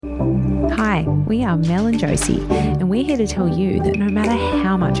Hi, we are Mel and Josie, and we're here to tell you that no matter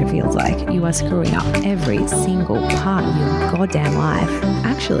how much it feels like you are screwing up every single part of your goddamn life,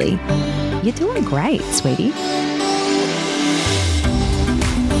 actually, you're doing great, sweetie.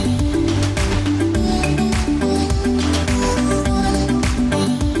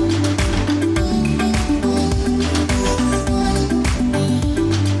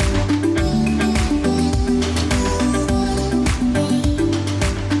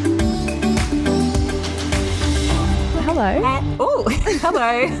 Oh,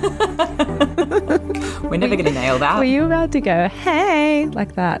 hello. We're never going to nail that. Were you about to go, hey,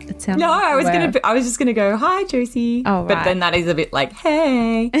 like that? It sounded No, I was just going to go, hi, Josie. Oh, right. But then that is a bit like,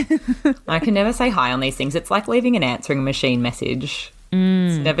 hey. I can never say hi on these things. It's like leaving an answering machine message.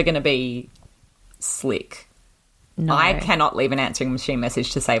 It's never going to be slick. No. I cannot leave an answering machine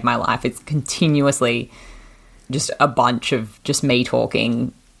message to save my life. It's continuously just a bunch of just me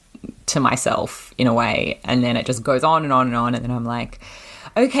talking to myself in a way, and then it just goes on and on and on, and then I'm like,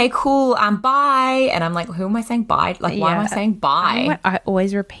 okay, cool, bye, and I'm like, who am I saying bye? Like, why am I saying bye? I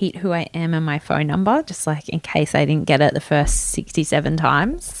always repeat who I am and my phone number, just like in case I didn't get it the first 67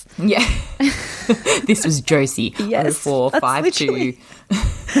 times. Yeah. This was Josie. Yes, 0452.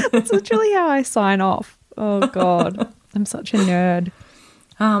 That's literally how I sign off. Oh God, I'm such a nerd.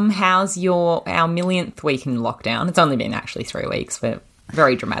 How's our millionth week in lockdown? It's only been actually 3 weeks, but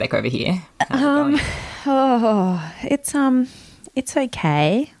very dramatic over here. It's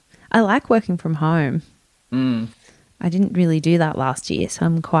okay. I like working from home. I didn't really do that last year, so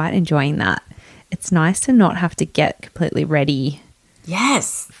I'm quite enjoying that. It's nice to not have to get completely ready.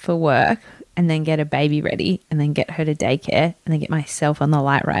 Yes. For work, and then get a baby ready, and then get her to daycare, and then get myself on the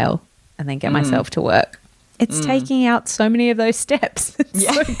light rail, and then get myself to work. It's taking out so many of those steps. It's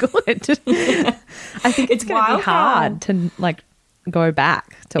so good. Yeah. I think it's going to be hard to go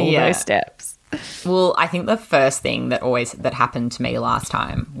back to all those steps. Well, I think the first thing that happened to me last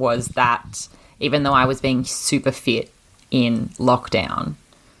time was that even though I was being super fit in lockdown,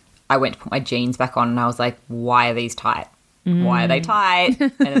 I went to put my jeans back on and I was like, why are these tight? Why are they tight?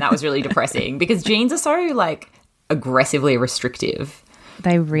 And then that was really depressing because jeans are so aggressively restrictive.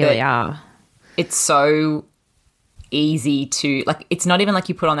 They really are. It's so easy to it's not even like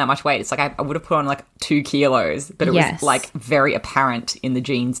you put on that much weight. It's like I would have put on 2 kilos, but it was very apparent in the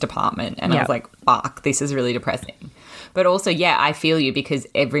jeans department, and I was like, fuck, this is really depressing. But also, I feel you, because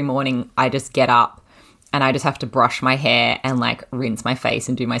every morning I just get up and I just have to brush my hair and rinse my face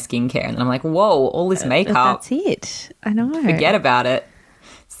and do my skincare, and then I'm like, whoa, all this makeup, that's it. I know, forget about it.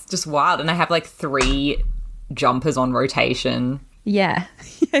 It's just wild. And I have 3 jumpers on rotation, and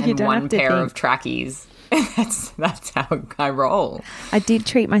you don't one pair of trackies. That's how I roll. I did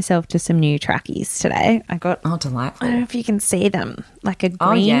treat myself to some new trackies today. I got delightful. I don't know if you can see them, like a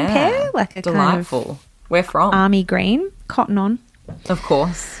green pair, like a delightful. Kind of where from? Army green, cotton on. Of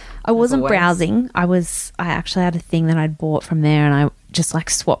course. I wasn't browsing. I actually had a thing that I'd bought from there, and I just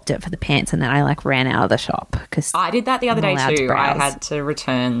swapped it for the pants, and then I ran out of the shop because I did that the other day too. I had to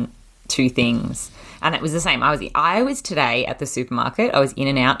return 2 things. And it was the same. I was today at the supermarket. I was in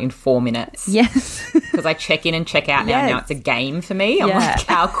and out in 4 minutes. Yes. Because I check in and check out now. Now it's a game for me. I'm like,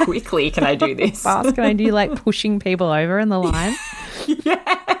 how quickly can I do this? How fast can I do pushing people over in the line?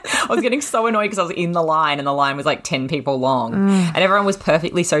 I was getting so annoyed because I was in the line and the line was 10 people long. And everyone was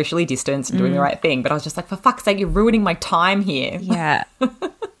perfectly socially distanced and doing the right thing. But I was just like, for fuck's sake, you're ruining my time here. Yeah.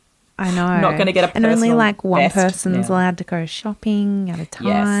 I know. I'm not going to get a personal And only one best person's now. allowed to go shopping at a time.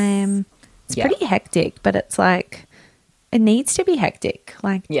 Yes. It's pretty hectic, but it's it needs to be hectic.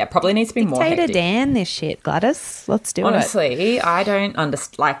 Probably needs to be more hectic. Dictator Dan this shit, Gladys. Let's do it. Honestly, I don't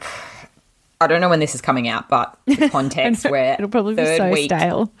understand. I don't know when this is coming out, but the context where it'll probably be so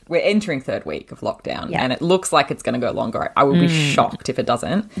stale. We're entering 3rd week of lockdown, and it looks like it's going to go longer. I would be shocked if it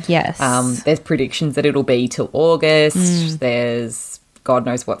doesn't. Yes. There's predictions that it'll be till August. There's God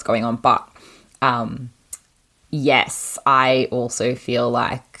knows what's going on, but yes, I also feel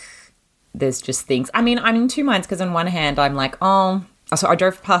like there's just things. I mean, I'm in 2 minds because on one hand, I'm like, so I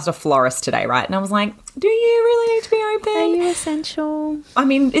drove past a florist today, right? And I was like, do you really need to be open? Are you essential? I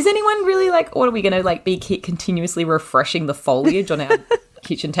mean, is anyone really what are we going to be continuously refreshing the foliage on our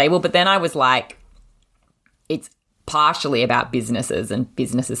kitchen table? But then I was like, it's partially about businesses and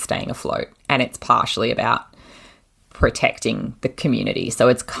businesses staying afloat, and it's partially about protecting the community. So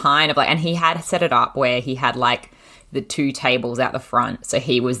it's kind of and he had set it up where he had the 2 tables out the front, so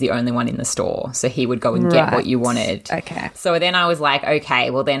he was the only one in the store, so he would go and get what you wanted. Okay. So then I was like, okay,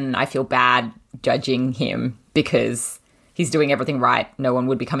 well then I feel bad judging him because he's doing everything right. No one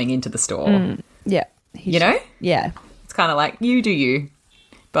would be coming into the store. Yeah. You know? Yeah. It's kind of like, you do you.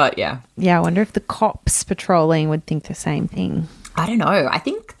 But yeah. Yeah, I wonder if the cops patrolling would think the same thing. I don't know. I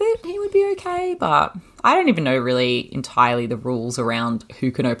think that he would be okay, but I don't even know really entirely the rules around who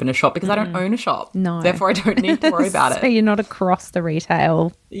can open a shop because I don't own a shop. No. Therefore, I don't need to worry about So it. you're not across the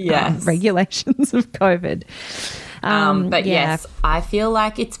retail Yes. regulations of COVID. But yeah. yes, I feel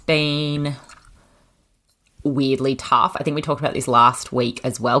like it's been weirdly tough. I think we talked about this last week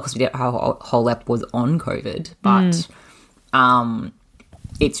as well because our whole ep was on COVID. But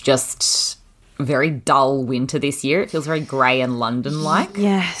it's just very dull winter this year. It feels very grey and London-like.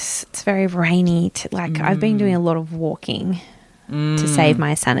 Yes, it's very rainy. I've been doing a lot of walking to save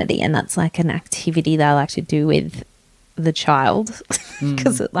my sanity, and that's like an activity that I like to do with the child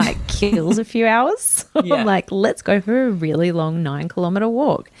because it like kills a few hours. Yeah. I'm like, let's go for a really long 9-kilometer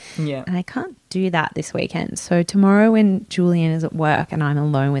walk. Yeah. And I can't do that this weekend. So tomorrow when Julian is at work and I'm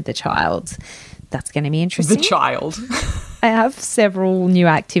alone with the child, that's going to be interesting. The child. I have several new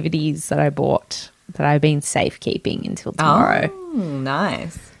activities that I bought that I've been safekeeping until tomorrow. Oh,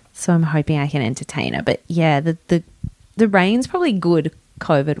 nice. So I'm hoping I can entertain her. But yeah, the rain's probably good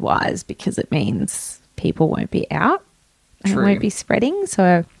COVID-wise because it means people won't be out and True. it won't be spreading.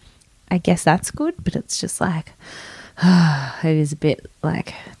 So I guess that's good. But it's just like, it is a bit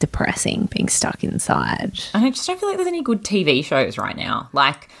like depressing being stuck inside. And I just don't feel like there's any good TV shows right now.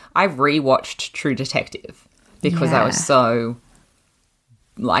 Like, I rewatched True Detective because I was so,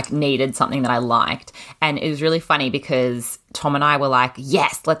 like, needed something that I liked. And it was really funny because Tom and I were like,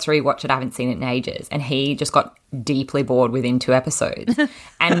 yes, let's rewatch it. I haven't seen it in ages. And he just got deeply bored within 2 episodes.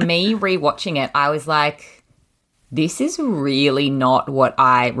 And me rewatching it, I was like, this is really not what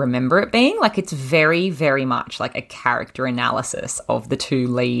I remember it being. Like, it's very, very much like a character analysis of the 2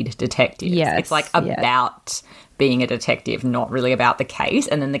 lead detectives. Yes, It's like about being a detective, not really about the case.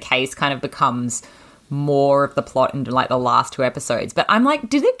 And then the case kind of becomes more of the plot in like the last 2 episodes. But I'm like,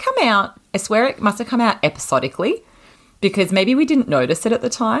 did it come out? I swear it must have come out episodically because maybe we didn't notice it at the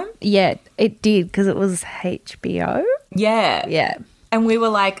time. Yeah, it did because it was HBO. Yeah. Yeah. And we were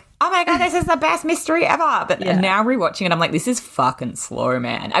like, oh my God, this is the best mystery ever. But now rewatching it, I'm like, this is fucking slow,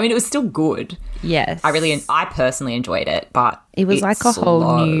 man. I mean, it was still good. Yes. I personally enjoyed it, but it was it's like a slow.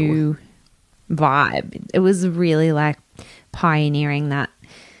 whole new vibe. It was really like pioneering that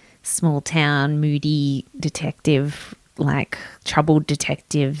small town, moody detective, like troubled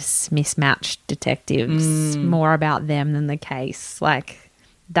detectives, mismatched detectives, more about them than the case. Like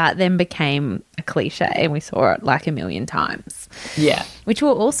that then became a cliche and we saw it like a million times. Yeah. Which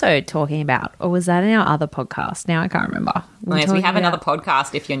we're also talking about. Or was that in our other podcast? Now I can't remember. Yes, we talking have about- another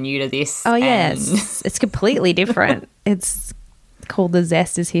podcast if you're new to this. Oh, and- yes. It's completely different. It's called The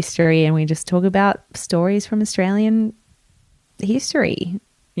Zest is History, and we just talk about stories from Australian history.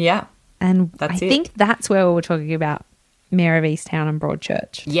 Yeah. And That's I it. think that's where we were talking about Mayor of Easttown and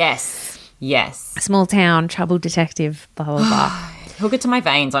Broadchurch. Yes. Yes. Small town, troubled detective, blah, blah, blah. Hook it to my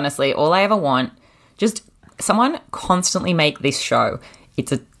veins, honestly. All I ever want, just someone constantly make this show.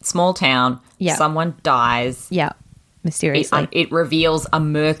 It's a small town. Yeah. Someone dies. Yeah, mysteriously. It reveals a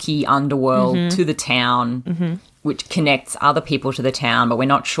murky underworld to the town, which connects other people to the town, but we're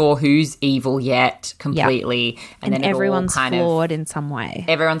not sure who's evil yet completely. and then it all everyone's kind flawed in some way.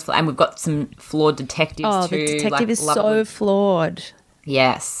 Everyone's and we've got some flawed detectives Oh, too. the detective like, is love so it. flawed.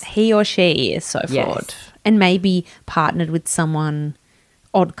 Yes. He or she is so Yes. flawed. And maybe partnered with someone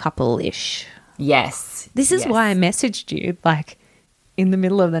odd couple-ish. Yes. This is Yes. why I messaged you, like, in the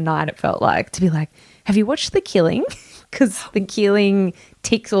middle of the night, it felt like, to be like, have you watched The Killing? Because The Killing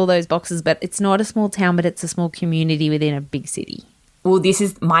ticks all those boxes, but it's not a small town, but it's a small community within a big city. Well, this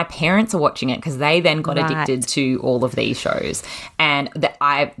is my parents are watching it because they then got Right. addicted to all of these shows, and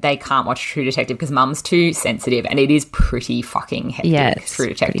they can't watch True Detective because Mum's too sensitive, and it is pretty fucking hectic. Yeah, it's True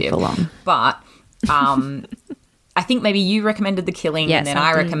pretty Detective, full on. but I think maybe you recommended The Killing, Yes, and then I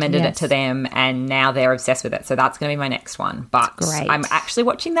I did, recommended it yes. to them, and now they're obsessed with it. So that's going to be my next one. But Great. I'm actually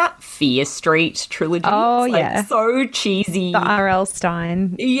watching that Fear Street trilogy. Oh, It's, like, yeah. so cheesy. The R.L.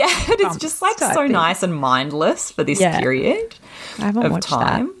 Stein. Yeah, it's just like type so thing. nice and mindless for this Yeah. period I haven't of watched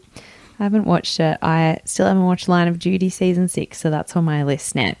time. that. I haven't watched it. I still haven't watched Line of Duty season 6, so that's on my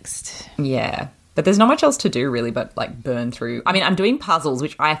list next. Yeah. But there's not much else to do really but like burn through. I mean, I'm doing puzzles,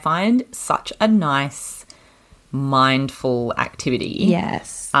 which I find such a nice, mindful activity.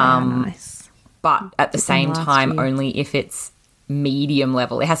 Yes. they are nice. But at the them same last time, year. only if it's medium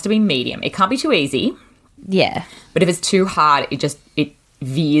level. It has to be medium. It can't be too easy. Yeah. But if it's too hard, it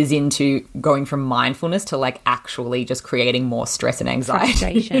veers into going from mindfulness to like actually just creating more stress and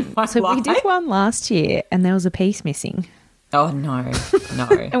anxiety. in Frustration. my So we life. did one last year and there was a piece missing. Oh, no. No.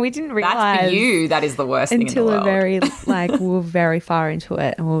 And we didn't That's realize for you. That is the worst thing in the until world. we were very far into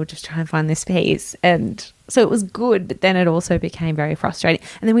it, and we were just trying to find this piece. And so it was good, but then it also became very frustrating.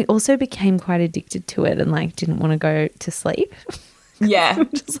 And then we also became quite addicted to it and like didn't want to go to sleep. Yeah.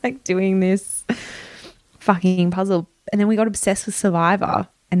 Just like doing this fucking puzzle. And then we got obsessed with Survivor,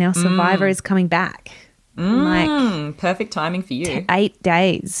 and now Survivor is coming back. Like Perfect timing for you. 8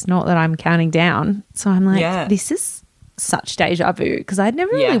 days, not that I'm counting down. So I'm like, Yeah. this is such deja vu, because I'd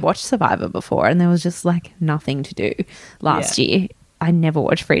never really watched Survivor before, and there was just like nothing to do last year. I never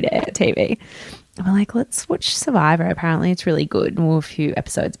watched free to air TV. And we're like, let's watch Survivor. Apparently it's really good. And we were a few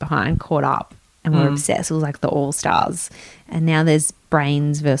episodes behind, caught up, and we were obsessed. It was like the All Stars. And now there's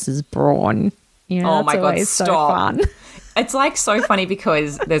Brains versus Brawn. You know, Oh my God, always stop. so fun. It's like so funny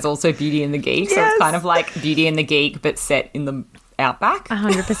because there's also Beauty and the Geek. So Yes. it's kind of like Beauty and the Geek, but set in the outback.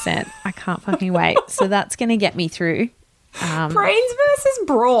 100%. I can't fucking wait. So that's going to get me through. Brains versus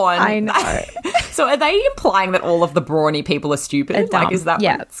Brawn. I know. So are they implying that all of the brawny people are stupid? They're dumb. Like, is that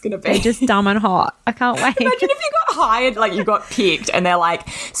Yeah. what it's going to be? They're just dumb and hot. I can't wait. Imagine if you got hired, like you got picked, and they're like,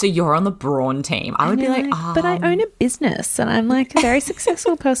 "So you're on the Brawn team." I would be like, but I own a business and I'm like a very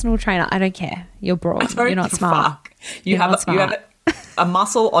successful personal trainer. I don't care. You're broad. "Don't You're not give a smart. fuck. You You're have not you have smart." a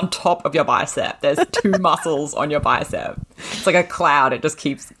muscle on top of your bicep. There's 2 muscles on your bicep. It's like a cloud. It just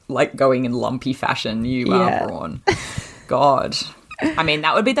keeps like going in lumpy fashion. You Yeah. are Brawn. God. I mean,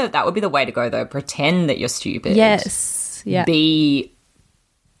 that would be the way to go though. Pretend that you're stupid. Yes. Yeah. Be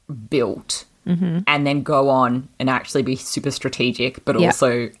built, and then go on and actually be super strategic, but Yeah.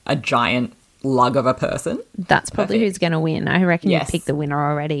 also a giant lug of a person. That's probably Perfect. who's going to win. I reckon Yes. you picked the winner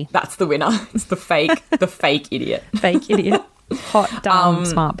already. That's the winner. It's the fake idiot. Fake idiot. Hot, dumb,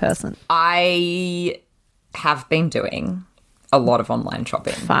 smart person. I have been doing a lot of online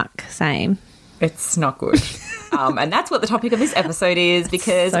shopping. Fuck. Same. It's not good. And that's what the topic of this episode is,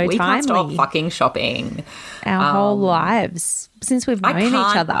 because So we can't stop timely. fucking shopping. Our whole lives since we've known I can't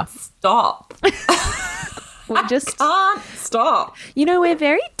each other. stop. We're just, Can't stop. you know, we're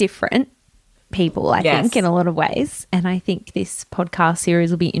very different people, I Yes. think, in a lot of ways. And I think this podcast series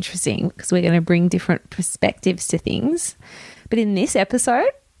will be interesting because we're going to bring different perspectives to things. But in this episode,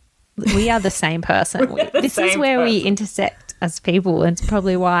 we are the same person. the This is same where we person. intersect as people. And it's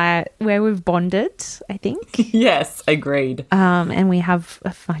probably where we've bonded, I think. Yes, agreed. And we have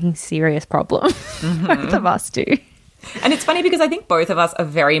a fucking serious problem. Both of us do. And it's funny because I think both of us are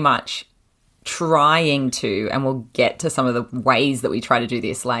very much trying to, and we'll get to some of the ways that we try to do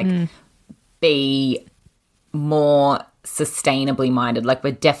this, like be more sustainably minded. Like,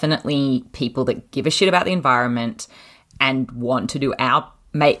 we're definitely people that give a shit about the environment and want to do our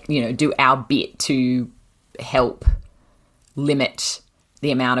bit to help limit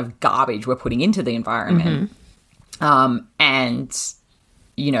the amount of garbage we're putting into the environment. And,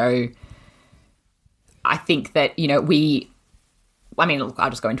 you know, I think that, you know, look, I'll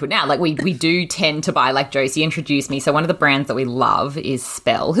just go into it now. Like, we do tend to buy, like Josie introduced me. So one of the brands that we love is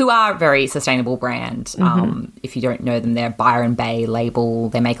Spell, who are a very sustainable brand. If you don't know them, they're Byron Bay label.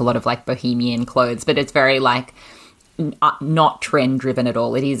 They make a lot of like bohemian clothes, but it's very like not trend driven at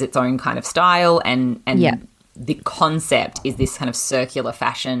all. It is its own kind of style, and Yeah. the concept is this kind of circular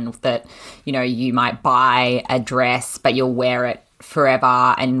fashion that, you know, you might buy a dress, but you'll wear it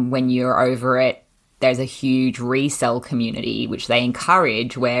forever. And when you're over it, there's a huge resell community, which they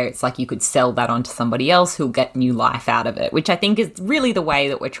encourage, where it's like you could sell that on to somebody else who'll get new life out of it, which I think is really the way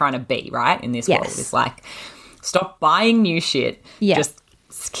that we're trying to be, right? In this Yes. world, it's like, stop buying new shit. Yeah. Just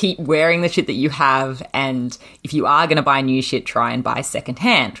keep wearing the shit that you have. And if you are going to buy new shit, try and buy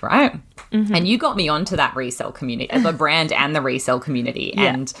secondhand, right? And you got me onto that resell community, the brand and the resell community.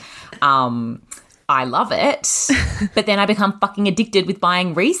 Yeah. And I love it. But then I become fucking addicted with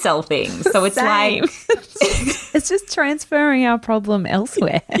buying resell things. So it's Same. like, It's just transferring our problem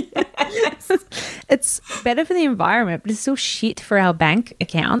elsewhere. It's better for the environment, but it's still shit for our bank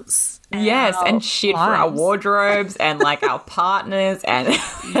accounts. yes, our and shit for our lives. wardrobes and like our partners and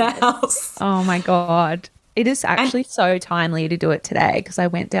else. Oh my God. It is actually so timely to do it today because I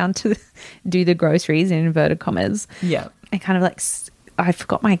went down to do the groceries in inverted commas. Yeah. And kind of like, I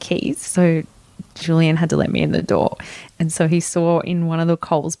forgot my keys. So Julian had to let me in the door. And so he saw in one of the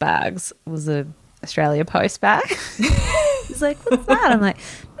Coles bags was a Australia Post bag. He's like, what's that? I'm like,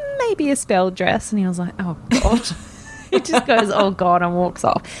 maybe a Spell dress. And he was like, oh God. He just goes, oh God, and walks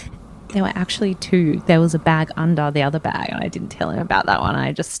off. There were actually 2. There was a bag under the other bag, and I didn't tell him about that one.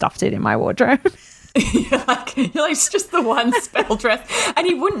 I just stuffed it in my wardrobe. You're like, it's just the one Spell dress. And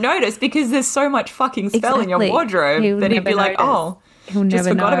he wouldn't notice because there's so much fucking Spell in your Exactly. wardrobe He would that he'd never be like, notice. oh, He'll never Just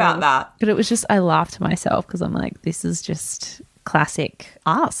forgot know. about that. But it was just, I laughed to myself because I'm like, this is just classic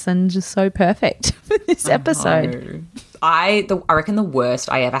us and just so perfect for this episode. I reckon the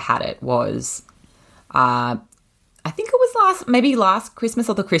worst I ever had it was, I think it was last Christmas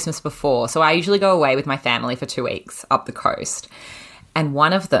or the Christmas before. So I usually go away with my family for 2 weeks up the coast. And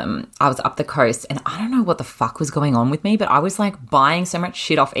one of them, I was up the coast and I don't know what the fuck was going on with me, but I was like buying so much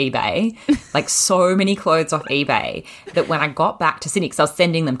shit off eBay, like so many clothes off eBay, that when I got back to Sydney, because I was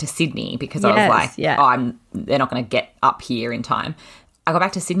sending them to Sydney because I was like, they're not going to get up here in time. I got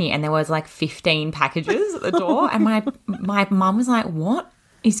back to Sydney and there was like 15 packages at the door and my mum was like, what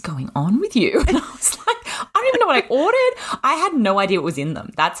is going on with you? And I was like, I don't even know what I ordered. I had no idea what was in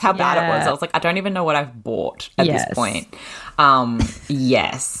them. That's how bad it was. I was like, I don't even know what I've bought at this point.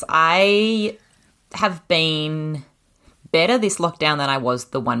 Yes, I have been better this lockdown than I was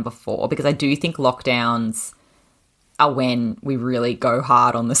the one before, because I do think lockdowns are when we really go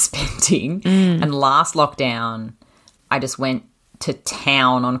hard on the spending. And last lockdown, I just went to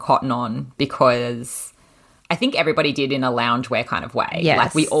town on Cotton On because I think everybody did in a loungewear kind of way. Yes.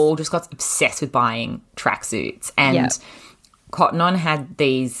 Like we all just got obsessed with buying tracksuits. And Cotton On had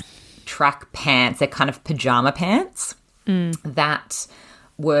these track pants. They're kind of pajama pants that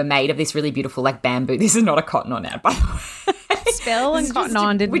were made of this really beautiful like bamboo. This is not a Cotton On ad, by the way. Spell and Cotton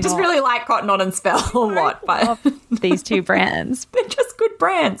On did We just really like Cotton On and Spell a lot. But love these two brands. they're just good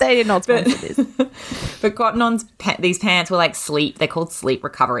brands. They did not sponsor this. But Cotton On's these pants were like sleep. They're called Sleep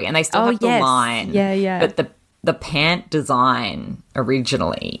Recovery, and they still have the line. Yeah. But the pant design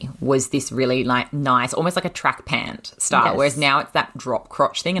originally was this really like nice, almost like a track pant style. Yes. Whereas now it's that drop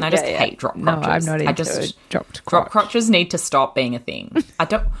crotch thing, and I just hate drop crotches. No, I'm not into dropped crotch. Drop crotches need to stop being a thing. I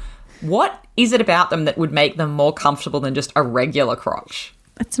don't. What is it about them that would make them more comfortable than just a regular crotch?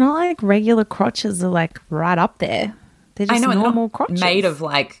 It's not like regular crotches are like right up there. They're just normal crotches. Made of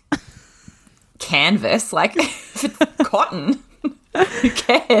like canvas, like if it's cotton. Who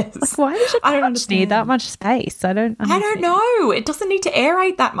cares? Like, why does your crotch need that much space? I don't know. It doesn't need to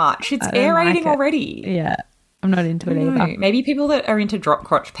aerate that much. It's aerating already. Yeah. I'm not into it either. Maybe people that are into drop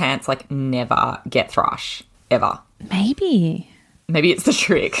crotch pants like never get thrush. Ever. Maybe it's the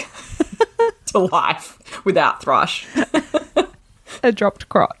trick to life without thrush. A dropped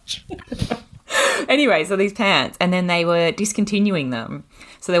crotch. Anyway, so these pants, and then they were discontinuing them.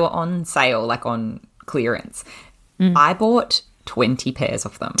 So they were on sale, like on clearance. I bought 20 pairs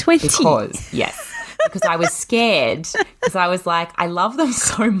of them. 20? Because I was scared, because I was like, I love them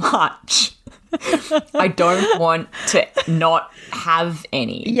so much. I don't want to not have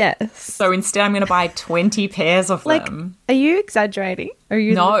any. Yes. So instead I'm going to buy 20 pairs of them. Are you exaggerating? Are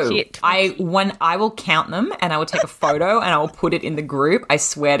you legit? I will count them and I will take a photo and I will put it in the group. I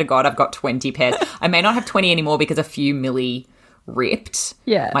swear to God, I've got 20 pairs. I may not have 20 anymore because a few Millie ripped.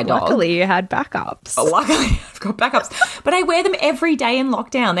 Yeah. My dog. Luckily you had backups. Luckily I've got backups. But I wear them every day in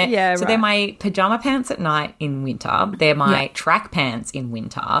lockdown. They're my pajama pants at night in winter. They're my track pants in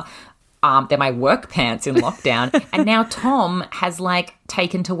winter. They're my work pants in lockdown. And now Tom has like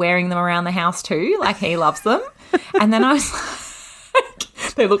taken to wearing them around the house too. Like he loves them. And then I was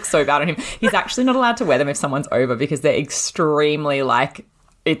like, they look so bad on him. He's actually not allowed to wear them if someone's over because they're extremely like,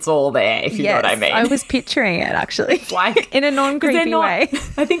 it's all there, if you know what I mean. I was picturing it actually. Like in a non-creepy way.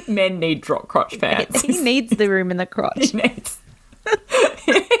 I think men need drop crotch pants. He needs the room in the crotch. He needs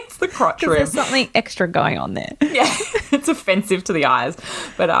the crotch room. There's something extra going on there. Yeah, it's offensive to the eyes.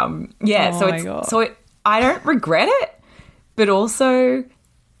 But so I don't regret it, but also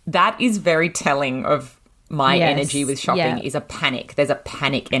that is very telling of my energy with shopping is a panic. There's a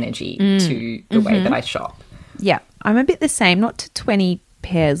panic energy to the way that I shop. Yeah, I'm a bit the same, not to 20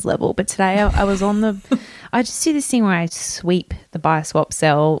 pairs level, but today I was on I just do this thing where I sweep the buy, swap,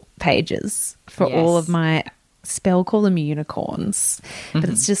 sell pages for all of my Spell, call them unicorns, but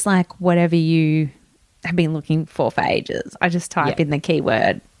it's just like whatever you have been looking for ages. I just type in the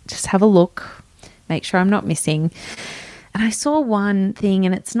keyword, just have a look, make sure I'm not missing. And I saw one thing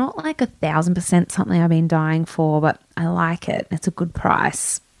and it's not like 1,000% something I've been dying for, but I like it. It's a good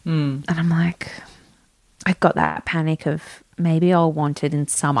price. And I'm like, I got that panic of maybe I'll want it in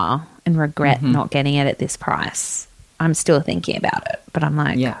summer and regret not getting it at this price. I'm still thinking about it, but I'm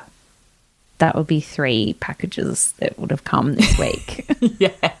like, that would be 3 packages that would have come this week.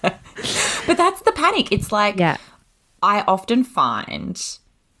 But that's the panic. It's like, I often find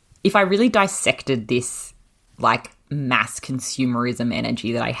if I really dissected this like mass consumerism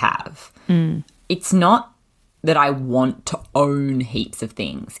energy that I have, it's not that I want to own heaps of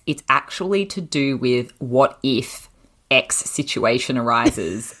things. It's actually to do with what if X situation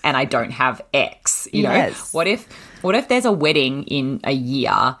arises and I don't have X, you know? What if What if there's a wedding in a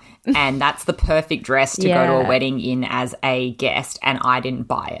year and that's the perfect dress to go to a wedding in as a guest and I didn't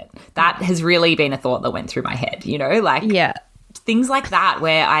buy it? That has really been a thought that went through my head, you know, like things like that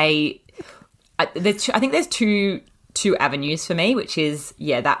where I think there's two avenues for me, which is,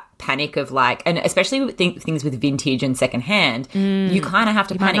 that panic of like, and especially with things with vintage and secondhand, you kind of have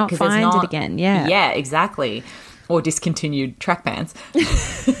to panic because there's not it again. Yeah. Yeah, exactly. Or discontinued track pants.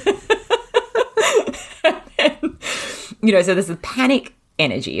 You know, so there's a panic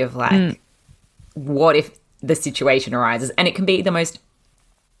energy of like, what if the situation arises? And it can be the most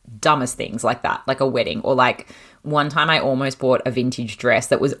dumbest things like that, like a wedding, or like one time I almost bought a vintage dress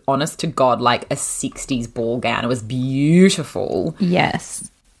that was, honest to God, like a 60s ball gown. It was beautiful. Yes.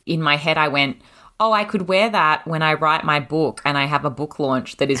 In my head, I went, oh, I could wear that when I write my book and I have a book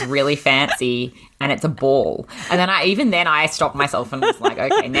launch that is really fancy and it's a ball. And then I stopped myself and was like,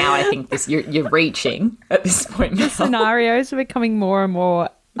 okay, now I think you're reaching at this point now. The scenarios are becoming more and more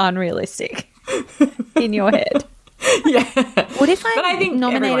unrealistic in your head. Yeah. What if I'm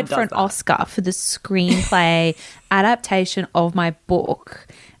nominated for an Oscar for the screenplay adaptation of my book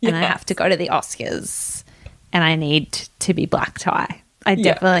and I have to go to the Oscars and I need to be black tie? I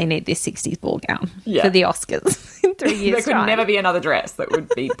definitely need this 60s ball gown for the Oscars in 3 years' There could never be another dress that would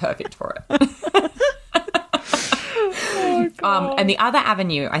be perfect for it. And the other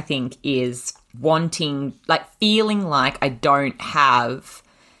avenue, I think, is wanting, like, feeling like I don't have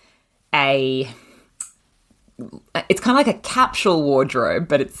it's kind of like a capsule wardrobe,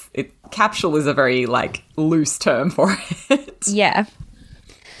 but capsule is a very, like, loose term for it. Yeah.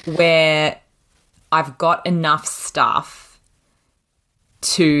 Where I've got enough stuff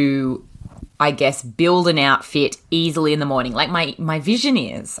to, I guess, build an outfit easily in the morning. Like my vision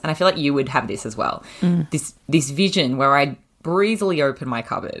is, and I feel like you would have this as well, this vision where I breezily open my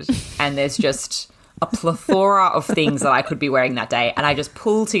cupboard and there's just a plethora of things that I could be wearing that day, and I just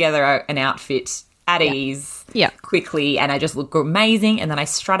pull together an outfit at ease quickly, and I just look amazing, and then I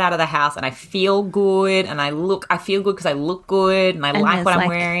strut out of the house and I feel good, and I feel good because I look good and I like what I'm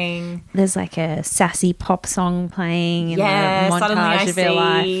wearing. There's like a sassy pop song playing in the montage of your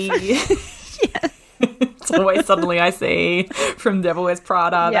life. It's always Suddenly I See from Devil Wears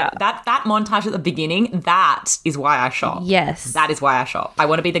Prada. Yeah. That montage at the beginning, that is why I shop. Yes. That is why I shop. I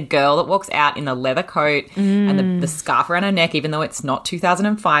want to be the girl that walks out in the leather coat and the scarf around her neck, even though it's not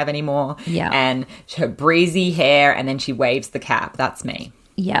 2005 anymore. Yeah. And her breezy hair, and then she waves the cap. That's me.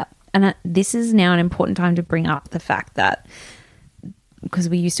 Yeah. And this is now an important time to bring up the fact that, because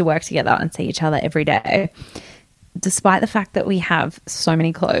we used to work together and see each other every day, despite the fact that we have so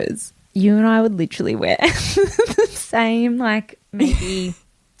many clothes, you and I would literally wear the same, like, maybe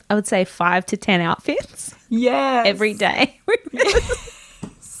I would say 5 to 10 outfits. Yes. Every day.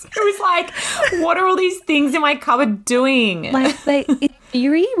 It was like, what are all these things in my cupboard doing? Like, in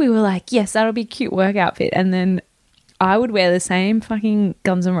theory, we were like, yes, that'll be a cute work outfit. And then I would wear the same fucking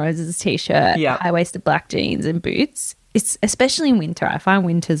Guns N' Roses t-shirt, high-waisted black jeans and boots. It's especially in winter. I find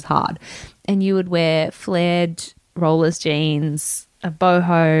winter's hard. And you would wear flared rollers jeans, a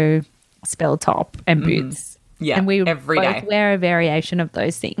boho spell top and boots. Yeah, and we would every both day wear a variation of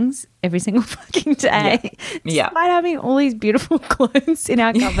those things every single fucking day. Yeah. Despite having all these beautiful clothes in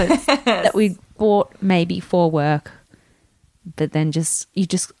our cupboards that we bought maybe for work. But then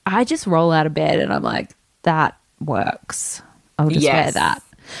I just roll out of bed and I'm like, that works. I'll just wear that.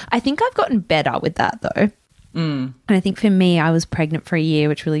 I think I've gotten better with that though. And I think for me, I was pregnant for a year,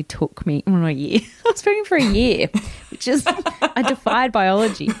 which really took me, well, not a year. I was pregnant for a year, which is, I defied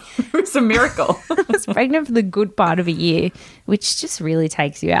biology. It was a miracle. I was pregnant for the good part of a year, which just really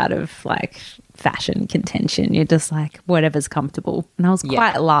takes you out of like fashion contention. You're just like, whatever's comfortable. And I was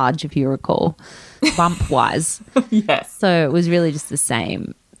quite large, if you recall, bump wise. Yes. So it was really just the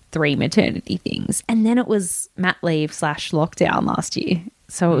same 3 maternity things. And then it was mat leave / lockdown last year.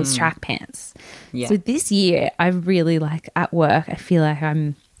 So it was track pants. Yeah. So this year, I really like at work, I feel like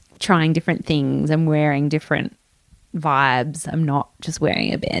I'm trying different things. I'm wearing different vibes. I'm not just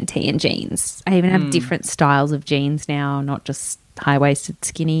wearing a band tee and jeans. I even have different styles of jeans now, not just high-waisted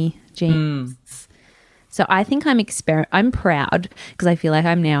skinny jeans. So I think I'm proud because I feel like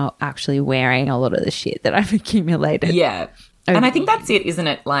I'm now actually wearing a lot of the shit that I've accumulated. Yeah. And I think that's it, isn't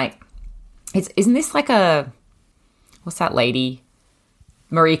it? Like, isn't this like what's that lady?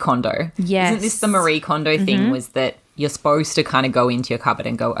 Marie Kondo. Yes. Isn't this the Marie Kondo thing, was that you're supposed to kind of go into your cupboard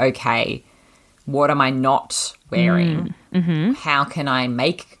and go, okay, what am I not wearing? How can I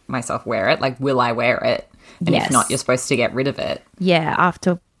make myself wear it? Like, will I wear it? And if not, you're supposed to get rid of it. Yeah,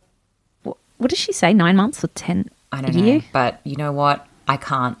 after, what does she say, 9 months or 10? I don't know. But you know what? I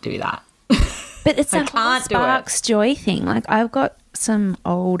can't do that. But it's I a whole can't do it. Sparks Joy thing. Like, I've got some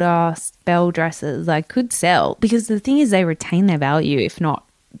older bell dresses I could sell, because the thing is they retain their value, if not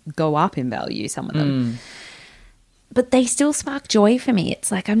go up in value, some of them. But they still spark joy for me.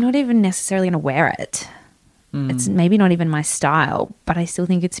 It's like I'm not even necessarily going to wear it. It's maybe not even my style, but I still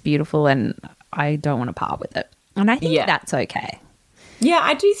think it's beautiful and I don't want to part with it. And I think that's okay. Yeah,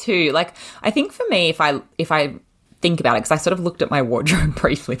 I do too. Like, I think for me, if I think about it, because I sort of looked at my wardrobe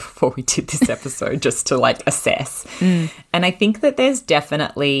briefly before we did this episode just to like assess. And I think that there's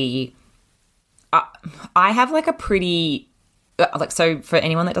definitely, I have like a pretty, like, so for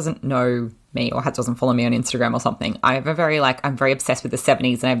anyone that doesn't know me or doesn't follow me on Instagram or something, I have a very like, I'm very obsessed with the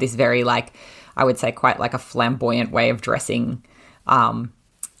 70s, and I have this very like, I would say quite like a flamboyant way of dressing,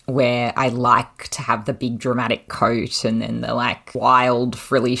 where I like to have the big dramatic coat and then the like wild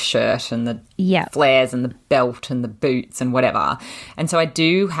frilly shirt and the flares and the belt and the boots and whatever. And so I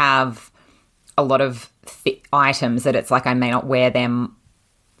do have a lot of items that it's like I may not wear them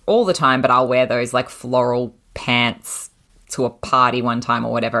all the time, but I'll wear those like floral pants to a party one time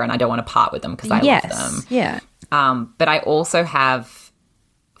or whatever, and I don't want to part with them because I love them. Yeah. But I also have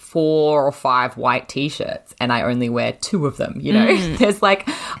 4 or 5 white t-shirts and I only wear 2 of them, you know? There's like,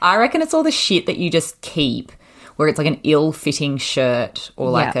 I reckon it's all the shit that you just keep, where it's like an ill-fitting shirt or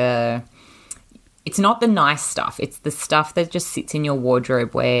like it's not the nice stuff. It's the stuff that just sits in your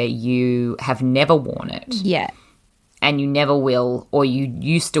wardrobe where you have never worn it. Yeah. And you never will, or you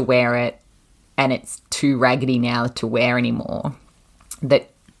used to wear it and it's too raggedy now to wear anymore,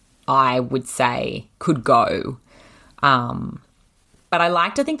 that I would say could go. But I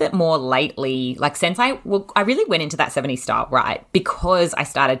like to think that more lately, like since I really went into that 70s style, right, because I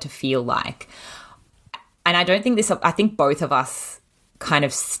started to feel like, and I don't think this, I think both of us kind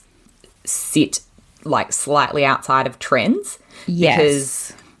of sit like slightly outside of trends. Yes.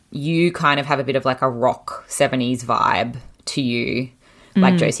 Because you kind of have a bit of like a rock 70s vibe to you.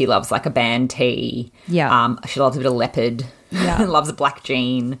 Like Josie loves like a band tee. Yeah. She loves a bit of leopard. Yeah. Loves a black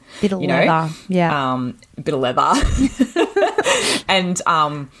jean. Bit of leather. Yeah. Bit of leather. And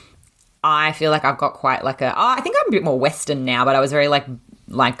I feel like I've got quite like I think I'm a bit more Western now, but I was very like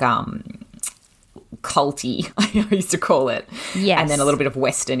culty, I used to call it. Yes. And then a little bit of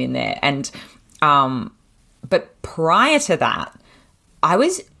Western in there. And but prior to that, I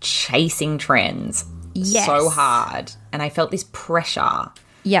was chasing trends so hard, and I felt this pressure.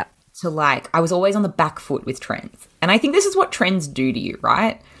 Yeah. To like, I was always on the back foot with trends. And I think this is what trends do to you,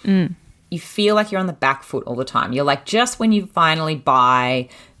 right? You feel like you're on the back foot all the time. You're like, just when you finally buy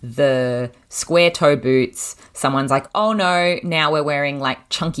the square toe boots, someone's like, oh no, now we're wearing like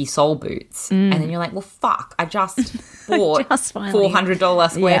chunky sole boots. And then you're like, well, fuck, I just bought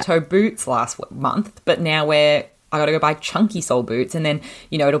 $400 square toe boots last month, but now I got to go buy chunky sole boots. And then,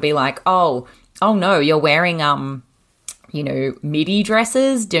 you know, it'll be like, oh no, you're wearing, you know, midi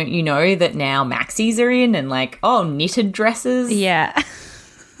dresses. Don't you know that now maxis are in, and like, oh, knitted dresses. Yeah.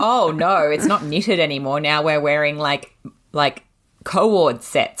 Oh no, it's not knitted anymore. Now we're wearing like co-ord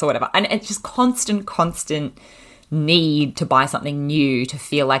sets or whatever. And it's just constant need to buy something new to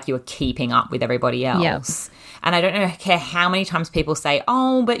feel like you're keeping up with everybody else. Yep. And I don't care how many times people say,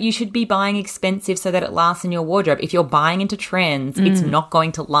 oh, but you should be buying expensive so that it lasts in your wardrobe. If you're buying into trends, it's not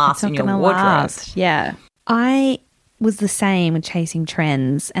going to last in your wardrobe. Yeah. I was the same with chasing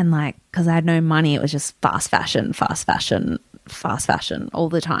trends, and like, because I had no money, it was just fast fashion all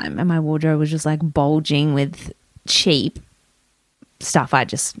the time. And my wardrobe was just like bulging with cheap stuff I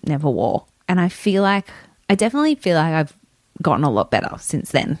just never wore. And I definitely feel like I've gotten a lot better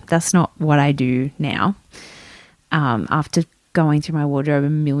since then. That's not what I do now. After going through my wardrobe a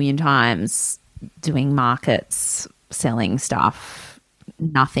million times, doing markets, selling stuff,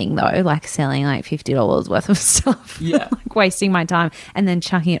 nothing though, like selling like $50 worth of stuff. Yeah. Like wasting my time and then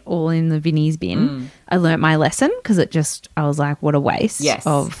chucking it all in the Vinnie's bin. I learnt my lesson, because I was like, what a waste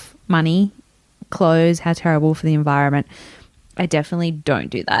of money, clothes, how terrible for the environment. I definitely don't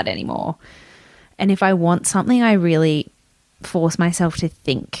do that anymore. And if I want something, I really force myself to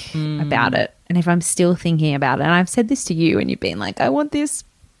think about it. And if I'm still thinking about it, and I've said this to you and you've been like, I want this,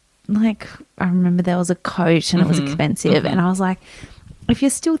 like, I remember there was a coat and it was expensive. And I was like, if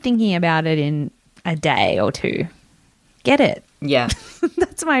you're still thinking about it in a day or two, get it. Yeah.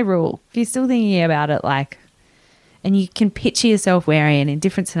 That's my rule. If you're still thinking about it, like, and you can picture yourself wearing it in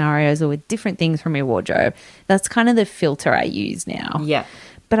different scenarios or with different things from your wardrobe, that's kind of the filter I use now. Yeah.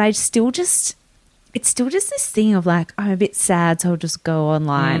 But it's still just this thing of like, I'm a bit sad, so I'll just go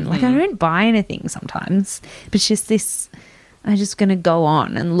online. Like, I don't buy anything sometimes, but it's just this, I'm just going to go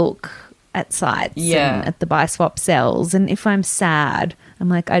on and look at sites and at the buy swap sells. And if I'm sad, I'm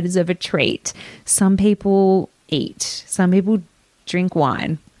like, I deserve a treat. Some people eat. Some people drink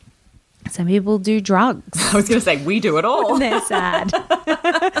wine. Some people do drugs. I was going to say, we do it all. They're sad.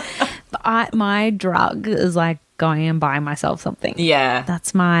 But my drug is like going and buying myself something. Yeah.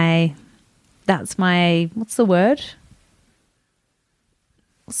 That's my, what's the word?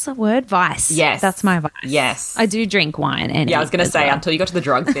 What's the word? Vice. Yes. That's my vice. Yes. I do drink wine. And Yeah, I was going to say, well. until you got to the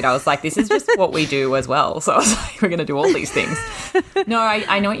drugs bit, I was like, this is just what we do as well. So I was like, we're going to do all these things. No,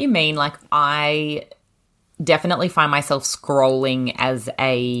 I know what you mean. Like, I definitely find myself scrolling as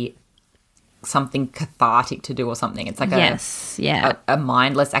something cathartic to do or something. It's like a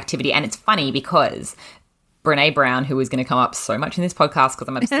mindless activity. And it's funny because Brene Brown, who is going to come up so much in this podcast because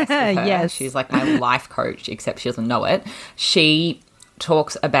I'm obsessed with her. Yes. She's like my life coach, except she doesn't know it. She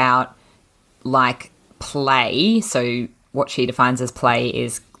talks about like play. So what she defines as play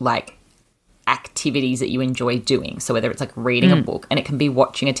is like activities that you enjoy doing. So whether it's like reading a book, and it can be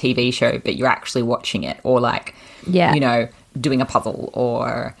watching a TV show, but you're actually watching it, or like, you know, doing a puzzle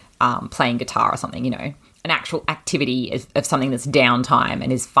or playing guitar or something, you know, an actual activity of something that's downtime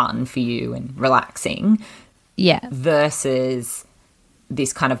and is fun for you and relaxing. Yeah. Versus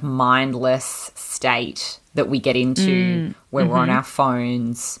this kind of mindless state that we get into where we're on our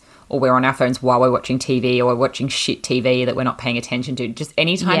phones, or we're on our phones while we're watching TV, or we're watching shit TV that we're not paying attention to. Just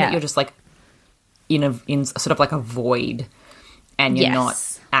any time that you're just like in sort of like a void, and you're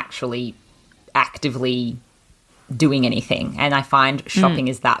not actually actively doing anything. And I find shopping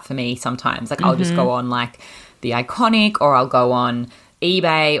is that for me sometimes. Like I'll just go on like The Iconic, or I'll go on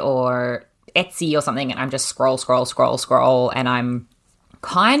eBay or Etsy or something, and I'm just scroll, and I'm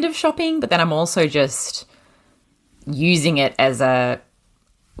kind of shopping, but then I'm also just using it as a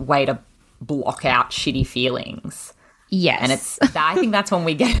way to block out shitty feelings. Yes. And I think that's when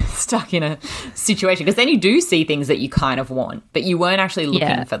we get stuck in a situation, because then you do see things that you kind of want, but you weren't actually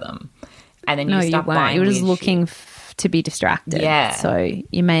looking for them. And then you start buying. You were just looking to be distracted. Yeah. So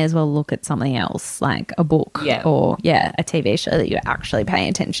you may as well look at something else, like a book or a TV show that you're actually paying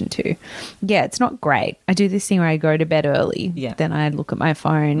attention to. Yeah, it's not great. I do this thing where I go to bed early. Yeah. Then I look at my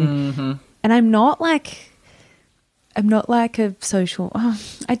phone, and I'm not like a social.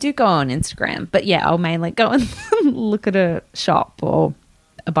 I do go on Instagram, but yeah, I'll mainly go and look at a shop or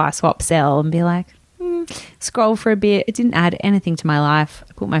a buy swap sell and be like, scroll for a bit. It didn't add anything to my life.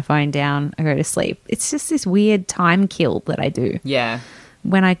 I put my phone down. I go to sleep. It's just this weird time kill that I do. Yeah.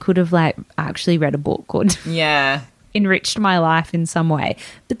 When I could have like actually read a book or enriched my life in some way.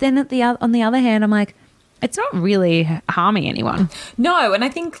 But then on the other hand, I'm like, it's not really harming anyone. No, and I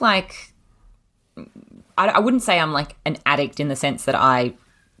think like I wouldn't say I'm like an addict in the sense that I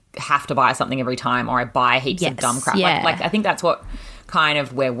have to buy something every time, or I buy heaps of dumb crap. Yeah. Like I think that's what kind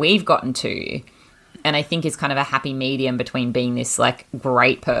of where we've gotten to. And I think is kind of a happy medium between being this like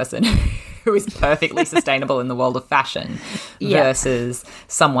great person who is perfectly sustainable in the world of fashion versus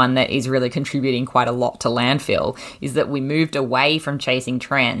someone that is really contributing quite a lot to landfill, is that we moved away from chasing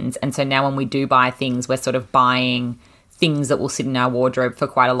trends. And so now when we do buy things, we're sort of buying things that will sit in our wardrobe for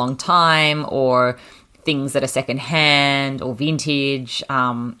quite a long time, or things that are secondhand or vintage.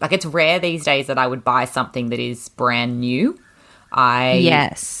 Like it's rare these days that I would buy something that is brand new.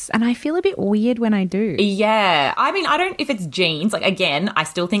 Yes, and I feel a bit weird when I do. Yeah, I mean, I don't, if it's jeans, like again, I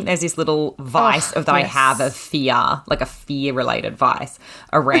still think there's this little vice I have of fear, like a fear-related vice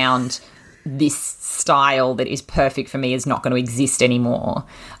around this style that is perfect for me is not going to exist anymore.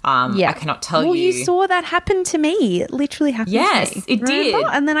 I cannot tell you. Well, you saw that happen to me. It literally happened to me. Yes, it did.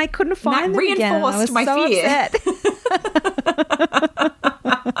 And then I couldn't find them again. I was my so fear. upset.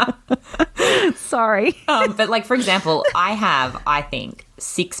 Sorry. But like, for example, I have, I think,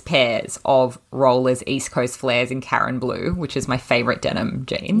 6 pairs of Rollers East Coast Flares in Karen Blue, which is my favourite denim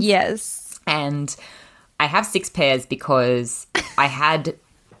jeans. Yes. And I have 6 pairs because I had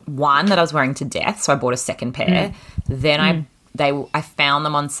one that I was wearing to death, so I bought a second pair. Then I found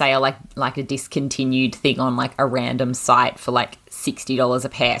them on sale, like a discontinued thing on like a random site for like $60 a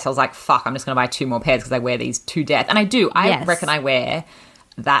pair. So I was like, fuck, I'm just going to buy 2 more pairs because I wear these to death. And I do. I reckon I wear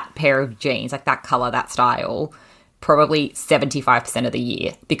that pair of jeans, like that colour, that style, probably 75% of the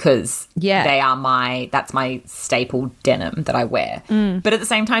year, because that's my staple denim that I wear. But at the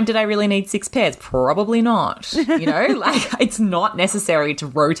same time, did I really need 6 pairs? Probably not. You know, like it's not necessary to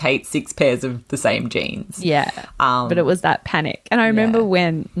rotate 6 pairs of the same jeans. Yeah. But it was that panic. And I remember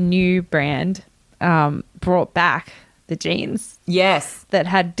when New Brand brought back the jeans. Yes. That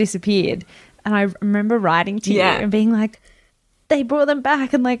had disappeared. And I remember writing to you and being like, they brought them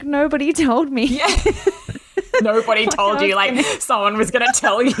back and like nobody told me. Yeah. Nobody told you, like someone was going to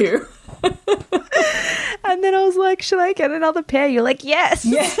tell you. And then I was like, should I get another pair? You're like, yes.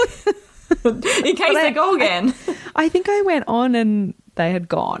 Yeah. In case they go again. I think I went on and they had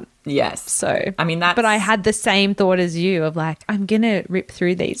gone. Yes. So, I mean, that's... But I had the same thought as you of like, I'm going to rip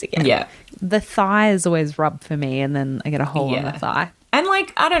through these again. Yeah. The thigh is always rub for me, and then I get a hole in the thigh. And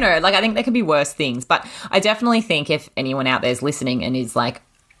like, I don't know, like I think there could be worse things, but I definitely think if anyone out there is listening and is like,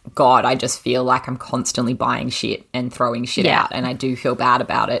 God, I just feel like I'm constantly buying shit and throwing shit out, and I do feel bad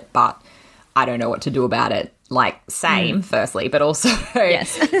about it, but I don't know what to do about it. Like, same, firstly, but also,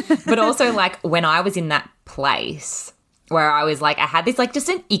 but also like when I was in that place where I was like, I had this like just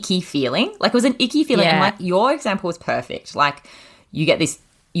an icky feeling, like it was an icky feeling, and like your example was perfect. Like you get this,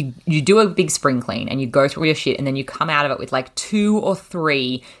 you do a big spring clean and you go through your shit and then you come out of it with like 2 or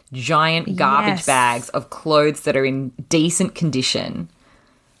 3 giant garbage bags of clothes that are in decent condition.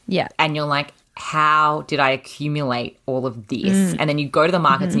 Yeah. And you're like, how did I accumulate all of this? And then you go to the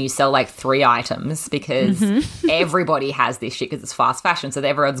markets and you sell like 3 items because everybody has this shit because it's fast fashion. So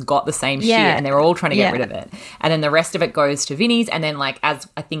everyone's got the same shit and they're all trying to get rid of it. And then the rest of it goes to Vinnie's. And then like, as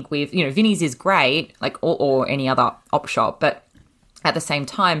I think we've, you know, Vinnie's is great, like, or any other op shop, but at the same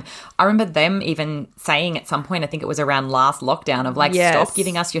time, I remember them even saying at some point, I think it was around last lockdown, of like, stop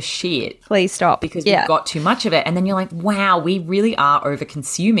giving us your shit. Please stop. Because we've got too much of it. And then you're like, wow, we really are over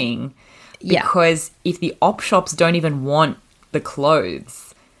consuming. Because if the op shops don't even want the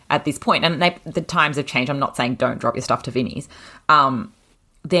clothes at this point, and the times have changed, I'm not saying don't drop your stuff to Vinnie's,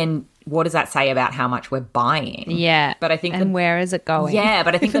 then what does that say about how much we're buying? Yeah. But I think and where is it going? Yeah,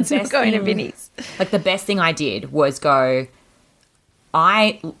 but I think the best going thing, to Vinnie's. Like the best thing I did was go,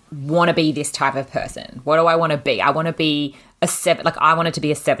 I want to be this type of person. What do I want to be? I want to be I wanted to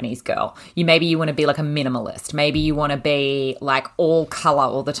be a 70s girl. Maybe you want to be like a minimalist. Maybe you want to be like all color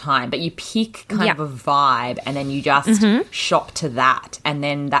all the time, but you pick kind of a vibe and then you just shop to that. And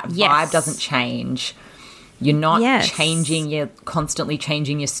then that vibe doesn't change. You're not you're constantly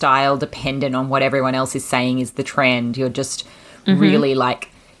changing your style dependent on what everyone else is saying is the trend. You're just really like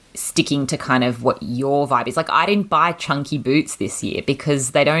sticking to kind of what your vibe is. Like, I didn't buy chunky boots this year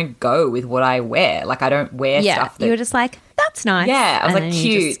because they don't go with what I wear. Like, I don't wear stuff that... You were just like, that's nice. Yeah, I was and like, then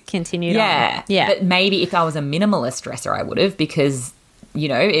cute. You just continued on. Yeah. But maybe if I was a minimalist dresser, I would have, because, you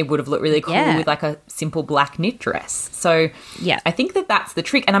know, it would have looked really cool with like a simple black knit dress. So I think that that's the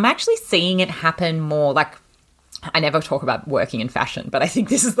trick. And I'm actually seeing it happen more. Like, I never talk about working in fashion, but I think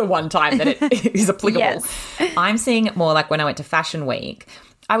this is the one time that it is applicable. I'm seeing it more like when I went to Fashion Week.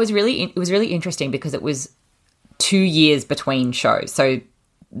 It was really interesting because it was 2 years between shows. So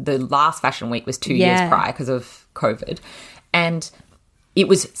the last Fashion Week was 2 years prior because of COVID. And it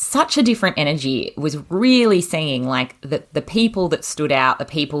was such a different energy. It was really seeing like the people that stood out, the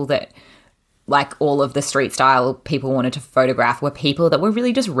people that like all of the street style people wanted to photograph were people that were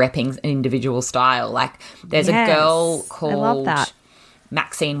really just repping an individual style. Like there's a girl called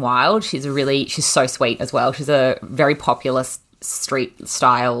Maxine Wild. She's so sweet as well. She's a very popular street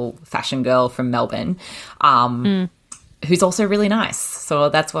style fashion girl from Melbourne, who's also really nice. So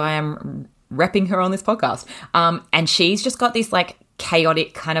that's why I'm repping her on this podcast. And she's just got this like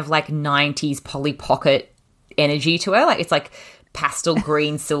chaotic kind of like 90s Polly Pocket energy to her. Like it's like pastel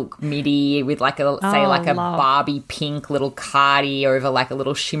green silk midi with like a Barbie pink little cardi over like a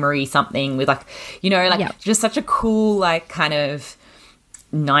little shimmery something with like, you know, like just such a cool like kind of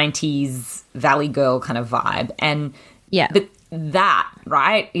 90s Valley girl kind of vibe. And that,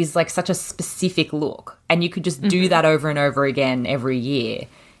 right, is like such a specific look. And you could just do that over and over again every year.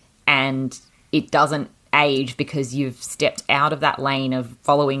 And it doesn't age because you've stepped out of that lane of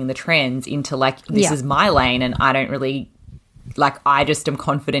following the trends into like, this is my lane and I don't really, like, I just am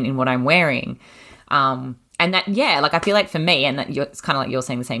confident in what I'm wearing. And that, like I feel like for me, and that it's kind of like you're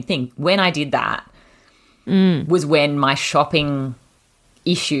saying the same thing, when I did that was when my shopping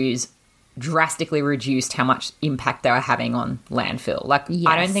issues drastically reduced how much impact they were having on landfill. Like,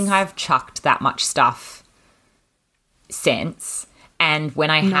 I don't think I've chucked that much stuff since. And when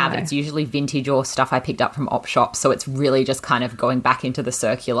I have, it's usually vintage or stuff I picked up from op shops. So it's really just kind of going back into the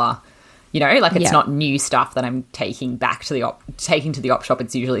circular, you know, like it's not new stuff that I'm taking back to the op shop.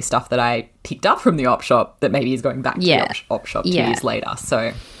 It's usually stuff that I picked up from the op shop that maybe is going back to the op shop 2 years later.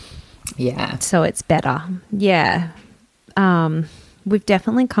 So, So it's better. Yeah. We've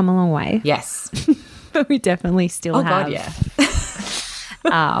definitely come a long way. Yes. But we definitely still have. Oh, God,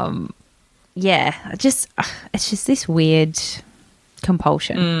 it's just this weird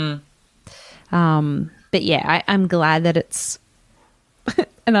compulsion. But yeah, I'm glad that it's,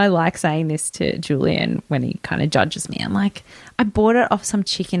 and I like saying this to Julian when he kind of judges me. I'm like, I bought it off some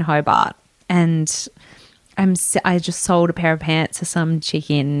chick in Hobart and I just sold a pair of pants to some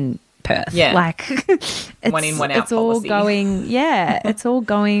chick in Perth. Yeah. Like it's, One in, one out it's all policy. going, it's all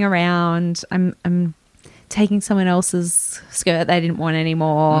going around. I'm taking someone else's skirt they didn't want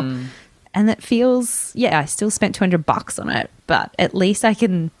anymore. And it feels, I still spent $200 on it, but at least I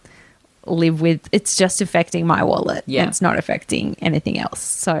can live with, it's just affecting my wallet. Yeah. It's not affecting anything else.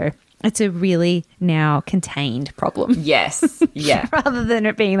 So it's a really now contained problem. Yes. Yeah. Rather than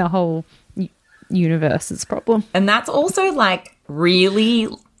it being the whole universe's problem. And that's also like really,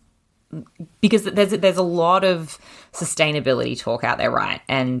 because there's a lot of sustainability talk out there, right?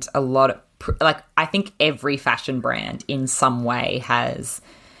 And a lot of, like, I think every fashion brand in some way has,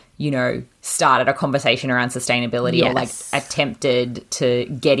 started a conversation around sustainability or like attempted to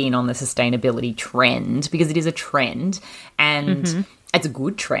get in on the sustainability trend, because it is a trend and it's a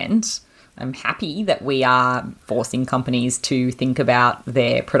good trend. I'm happy that we are forcing companies to think about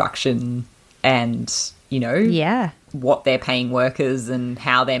their production and, what they're paying workers and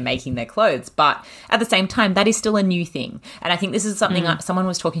how they're making their clothes. But at the same time, that is still a new thing. And I think this is something someone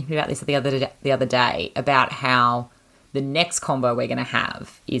was talking to me about this the other day about how the next combo we're going to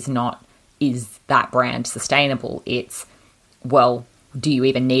have is that brand sustainable? It's, well, do you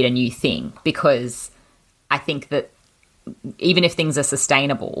even need a new thing? Because I think that even if things are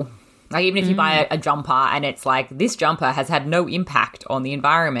sustainable, like even if you buy a jumper and it's like, this jumper has had no impact on the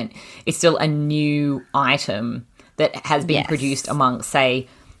environment, it's still a new item that has been produced amongst, say,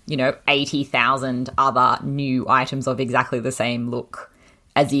 80,000 other new items of exactly the same look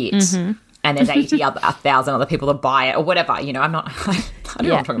as it. And there's 1,000 other people that buy it or whatever. I'm not, I don't know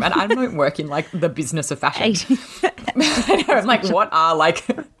what I'm talking about. I don't work in like the business of fashion. I'm like,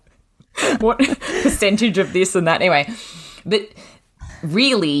 what percentage of this and that? Anyway, but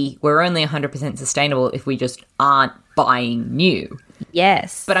really, we're only 100% sustainable if we just aren't buying new.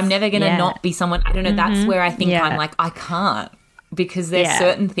 Yes. But I'm never going to not be someone, I don't know, that's where I think I'm like, I can't, because there's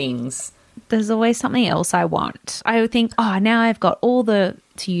certain things. There's always something else I want. I would think, now I've got all to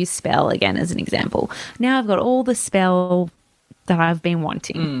use Spell again as an example. Now I've got all the Spell that I've been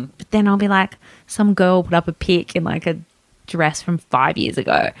wanting. But then I'll be like, some girl put up a pic in like a dress from 5 years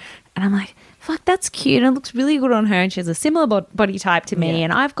ago. And I'm like, fuck, that's cute. And it looks really good on her. And she has a similar body type to me.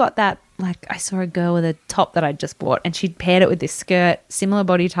 And I've got that, like, I saw a girl with a top that I just bought and she'd paired it with this skirt, similar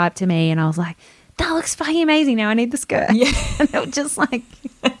body type to me. And I was like, that looks fucking amazing. Now I need the skirt. Yeah. And it was just like,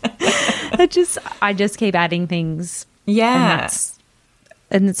 I just keep adding things. Yeah.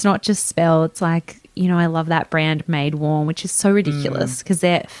 And it's not just Spell. It's like, I love that brand Made Warm, which is so ridiculous because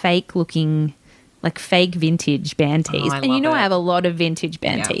they're fake looking, like fake vintage band tees. And I have a lot of vintage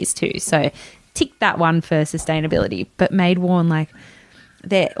band tees too. So tick that one for sustainability. But Made Warm, like,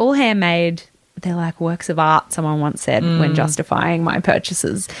 they're all handmade. They're like works of art, someone once said when justifying my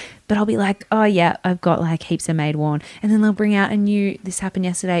purchases. But I'll be like, oh, yeah, I've got like heaps of Made Worn. And then they'll bring out a new, this happened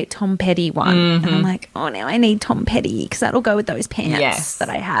yesterday, Tom Petty one. And I'm like, oh, now I need Tom Petty because that'll go with those pants that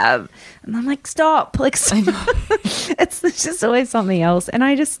I have. And I'm like, stop. Like, it's just always something else. And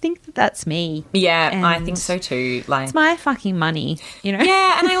I just think that that's me. Yeah, and I think so too. Like, it's my fucking money,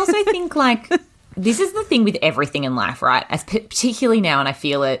 Yeah, and I also think like this is the thing with everything in life, right? As particularly now, and I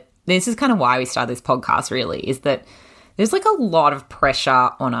feel it, this is kind of why we started this podcast really, is that there's like a lot of pressure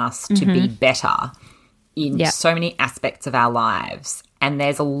on us to be better in so many aspects of our lives. And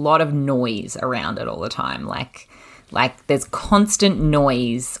there's a lot of noise around it all the time. Like there's constant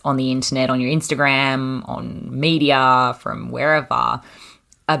noise on the internet, on your Instagram, on media, from wherever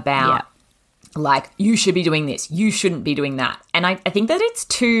about like, you should be doing this, you shouldn't be doing that. And I think that it's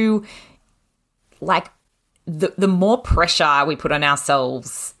too, like, the more pressure we put on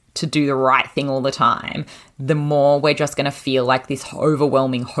ourselves to do the right thing all the time, the more we're just going to feel like this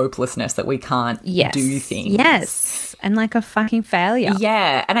overwhelming hopelessness that we can't do things. Yes. And like a fucking failure.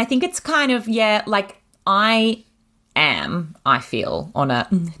 Yeah. And I think it's kind of, like I feel on a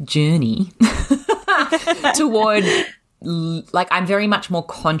journey toward, like, I'm very much more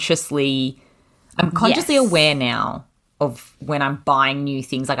consciously aware now of when I'm buying new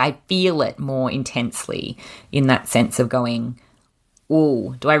things. Like I feel it more intensely in that sense of going,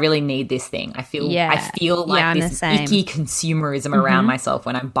 oh, do I really need this thing? I feel like this icky consumerism around myself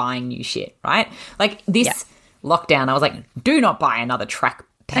when I'm buying new shit, right? Like this lockdown, I was like, do not buy another track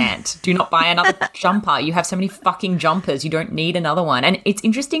pant. Do not buy another jumper. You have so many fucking jumpers. You don't need another one. And it's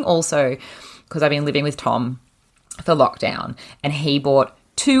interesting also because I've been living with Tom for lockdown and he bought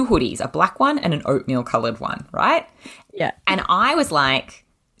 2 hoodies, a black one and an oatmeal coloured one, right? Yeah. And I was like,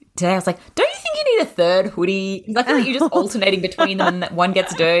 today I was like, don't you think you need a third hoodie? Because I feel like you're just alternating between them and that one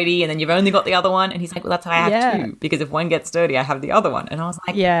gets dirty and then you've only got the other one. And he's like, well, that's how I have 2 because if one gets dirty, I have the other one. And I was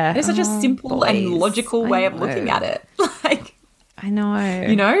like, there's such a simple and logical way of looking at it. Like, I know.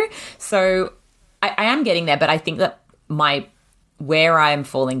 You know? So I am getting there, but I think that where I'm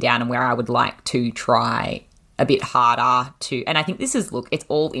falling down and where I would like to try a bit harder to, and I think this is, look, it's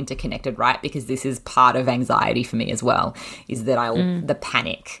all interconnected, right? Because this is part of anxiety for me as well, is that the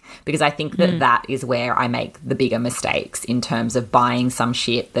panic, because I think that is where I make the bigger mistakes in terms of buying some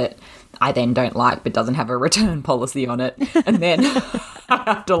shit that I then don't like but doesn't have a return policy on it. And then I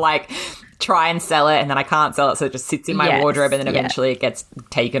have to like try and sell it, and then I can't sell it, so it just sits in my wardrobe, and then eventually it gets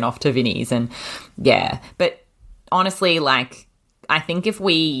taken off to Vinnie's. And but honestly, like, I think if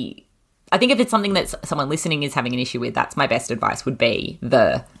it's something that someone listening is having an issue with, that's my best advice, would be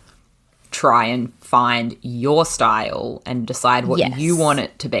try and find your style and decide what you want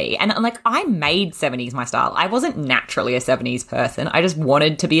it to be. And like, I made 70s my style. I wasn't naturally a 70s person. I just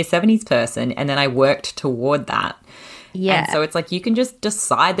wanted to be a 70s person, and then I worked toward that. Yeah. And so it's like, you can just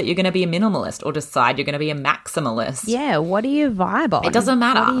decide that you're going to be a minimalist or decide you're going to be a maximalist. Yeah. What do you vibe on? It doesn't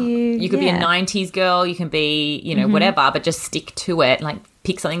matter. You could be a 90s girl. You can be, whatever, but just stick to it. Like,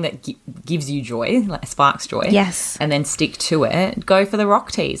 pick something that gives you joy, like sparks joy. Yes. And then stick to it. Go for the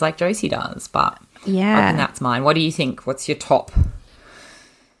rock tees like Josie does. But I think that's mine. What do you think? What's your top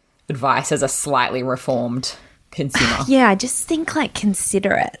advice as a slightly reformed consumer? Yeah, I just think, like,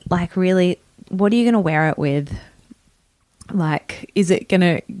 consider it. Like, really, what are you going to wear it with? Like, is it going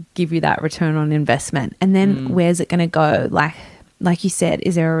to give you that return on investment? And then where's it going to go? Like you said,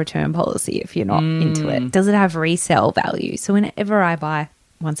 is there a return policy if you're not into it? Does it have resale value? So whenever I buy,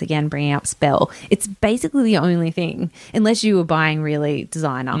 once again, bringing up Spell, it's basically the only thing, unless you were buying really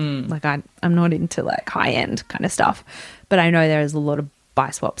designer. Like, I'm not into, like, high-end kind of stuff. But I know there's a lot of buy,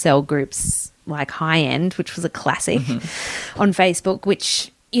 swap, sell groups, like high-end, which was a classic on Facebook,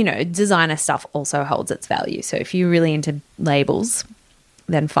 which, designer stuff also holds its value. So if you're really into labels,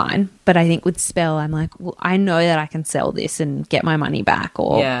 then fine. But I think with Spell, I'm like, well, I know that I can sell this and get my money back,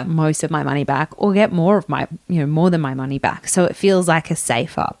 or most of my money back, or get more of my, more than my money back. So it feels like a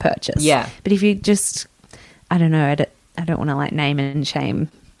safer purchase. Yeah. But if you just, I don't know, I don't want to like name and shame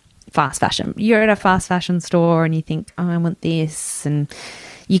fast fashion. You're at a fast fashion store and you think, oh, I want this, and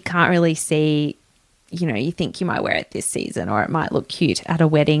you can't really see, you think you might wear it this season, or it might look cute at a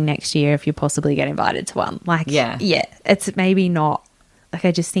wedding next year if you possibly get invited to one. Like, yeah, it's maybe not. Like,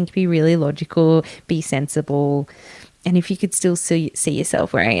 I just think be really logical, be sensible. And if you could still see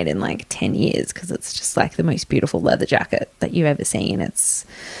yourself wearing it in like 10 years, because it's just like the most beautiful leather jacket that you've ever seen. It's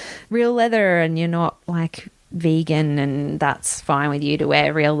real leather, and you're not like vegan, and that's fine with you to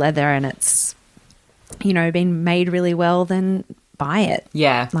wear real leather, and it's, been made really well, then buy it.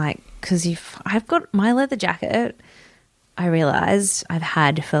 Yeah. Like, because I've got my leather jacket, I realised I've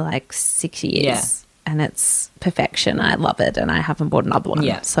had for like 6 years. Yeah. And it's perfection. I love it, and I haven't bought another one.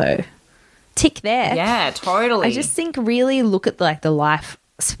 Yeah. So tick there. Yeah, totally. I just think really look at like the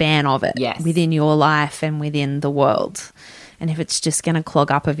lifespan of it within your life and within the world. And if it's just going to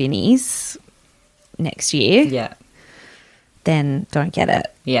clog up a Vinnie's next year, then don't get it.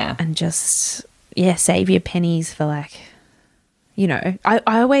 Yeah. And just, save your pennies for like,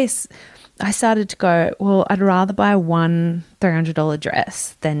 I started to go, well, I'd rather buy one $300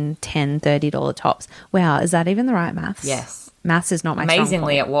 dress than 10 $30 tops. Wow, is that even the right maths? Yes. Maths is not my Amazingly, strong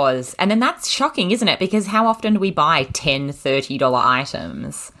point. It was. And then that's shocking, isn't it? Because how often do we buy $10, $30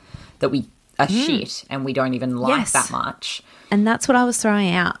 items that we are shit and we don't even like that much? And that's what I was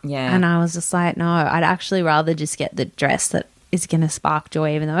throwing out. Yeah. And I was just like, no, I'd actually rather just get the dress that is going to spark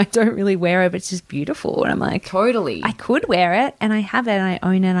joy, even though I don't really wear it, but it's just beautiful. And I'm like, totally. I could wear it, and I have it, and I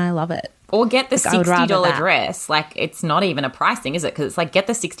own it, and I love it. Or get the $60 dress. Like, it's not even a price thing, is it? Because it's like, get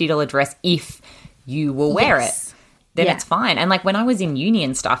the $60 dress if you will wear it. Then it's fine. And like, when I was in uni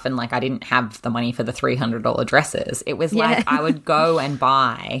and stuff, and like I didn't have the money for the $300 dresses, it was like I would go and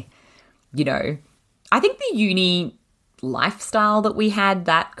buy, I think the uni lifestyle that we had,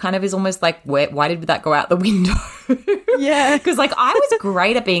 that kind of is almost like, why did that go out the window? Yeah. Because like, I was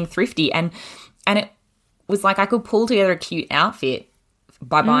great at being thrifty, and it was like I could pull together a cute outfit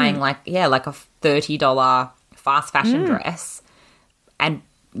by buying like a $30 fast fashion dress, and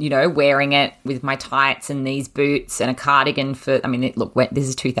wearing it with my tights and these boots and a cardigan for, this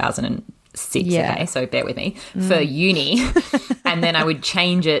is 2006, okay, so bear with me, for uni. And then I would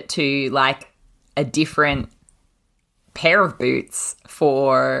change it to like a different pair of boots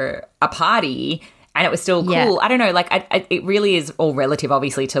for a party, and it was still cool. Yeah. I don't know, like it really is all relative,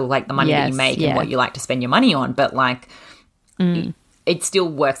 obviously, to like the money that you make and what you like to spend your money on, but like it still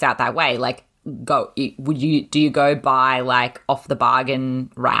works out that way. Like, do you go buy like off the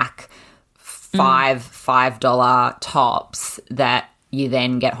bargain rack $5 tops that you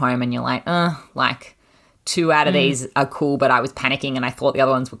then get home and you're like two out of these are cool, but I was panicking and I thought the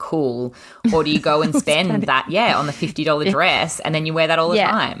other ones were cool? Or do you go and spend that, on the $50 dress and then you wear that all the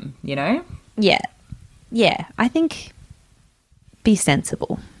time, you know? Yeah. Yeah. I think be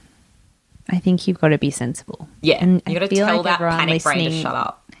sensible. I think you've got to be sensible. Yeah. And you got to tell that panic brain to shut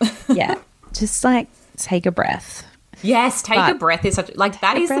up. Yeah. Just like take a breath. Yes, take a breath is such like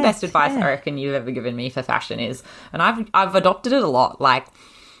that is the best advice I reckon you've ever given me for fashion is, and I've adopted it a lot. Like,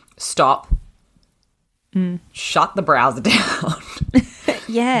 stop, shut the browser down,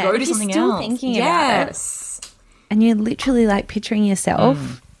 yeah, go to something still else. Thinking about it, and you're literally like picturing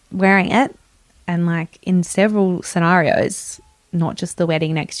yourself wearing it, and like in several scenarios, not just the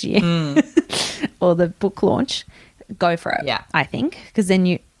wedding next year or the book launch. Go for it. Yeah, I think because then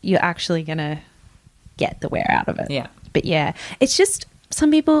you're actually gonna get the wear out of it. Yeah. But yeah, it's just some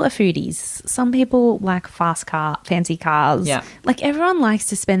people are foodies. Some people like fancy cars. Yeah. Like everyone likes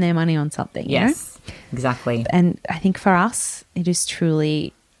to spend their money on something. Yes. You know? Exactly. And I think for us, it is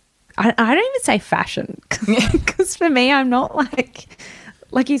truly, I don't even say fashion because for me, I'm not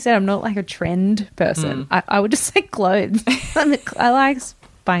like you said, I'm not like a trend person. I would just say clothes. I like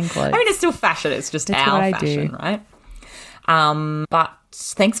buying clothes. I mean, it's still fashion. It's just That's our fashion, right? But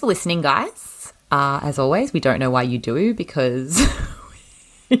thanks for listening, guys. As always, we don't know why you do because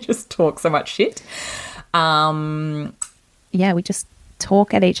we just talk so much shit. Yeah, we just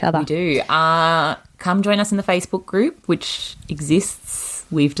talk at each other. We do. Come join us in the Facebook group, which exists,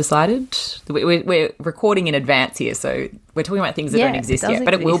 we've decided. We're recording in advance here, so we're talking about things that don't exist yet,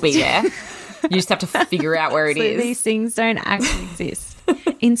 but it will be there. You just have to figure out where it is. These things don't actually exist.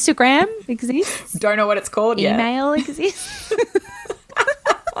 Instagram exists. Don't know what it's called yet. Email exists.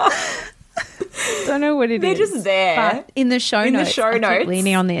 Don't know what it is. They're just there. But in the show notes, I keep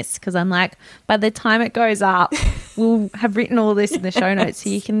leaning on this because I'm like, by the time it goes up, we'll have written all this in the show notes, so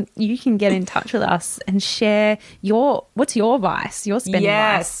you can get in touch with us and share what's your vice, your spending vice.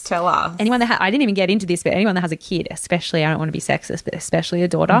 Yes, tell us. Anyone that I didn't even get into this, but anyone that has a kid, especially, I don't want to be sexist, but especially a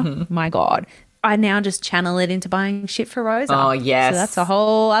daughter, my God. I now just channel it into buying shit for Rosa. Oh, yes. So that's a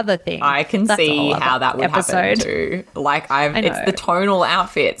whole other thing. I can see how that would happen too. Like, it's the tonal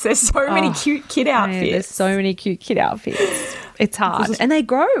outfits. There's so many cute kid outfits. There's so many cute kid outfits. It's hard. And they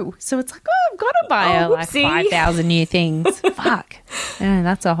grow. So it's like, I've got to buy like 5,000 new things. Fuck. Yeah,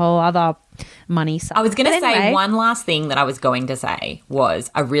 that's a whole other money side. I was going to say one last thing that I was going to say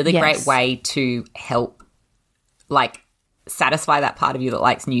was a really great way to help, like, satisfy that part of you that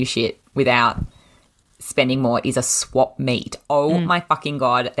likes new shit without spending more is a swap meet. Oh my fucking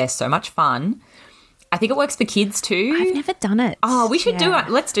God. They're so much fun. I think it works for kids too. I've never done it. Oh, we should do it.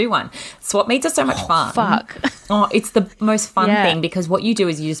 Let's do one. Swap meets are so much fun. Fuck. Oh, it's the most fun thing because what you do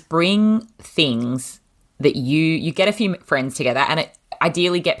is you just bring things that you get a few friends together and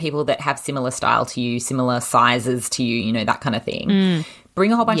ideally get people that have similar style to you, similar sizes to you, you know, that kind of thing.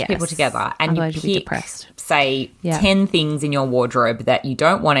 Bring a whole bunch of people together and otherwise you pick, say, 10 things in your wardrobe that you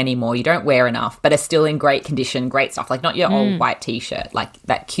don't want anymore, you don't wear enough, but are still in great condition, great stuff. Like not your old white T-shirt, like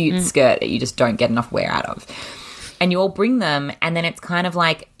that cute skirt that you just don't get enough wear out of. And you all bring them and then it's kind of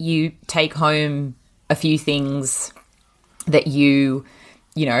like you take home a few things that you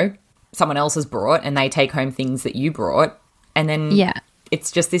know, someone else has brought and they take home things that you brought. And then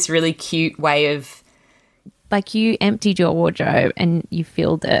it's just this really cute way of... Like you emptied your wardrobe and you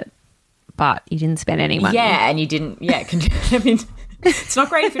filled it, but you didn't spend any money. Yeah, and you didn't, I mean, it's not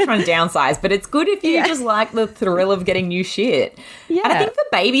great if you're trying to downsize, but it's good if you just like the thrill of getting new shit. Yeah. And I think for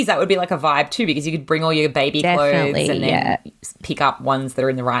babies that would be like a vibe too because you could bring all your baby clothes and then pick up ones that are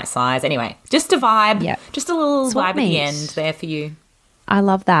in the right size. Anyway, just a vibe. Yeah. Just a little vibe at the end there for you. I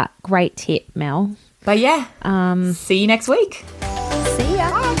love that. Great tip, Mel. But yeah, see you next week.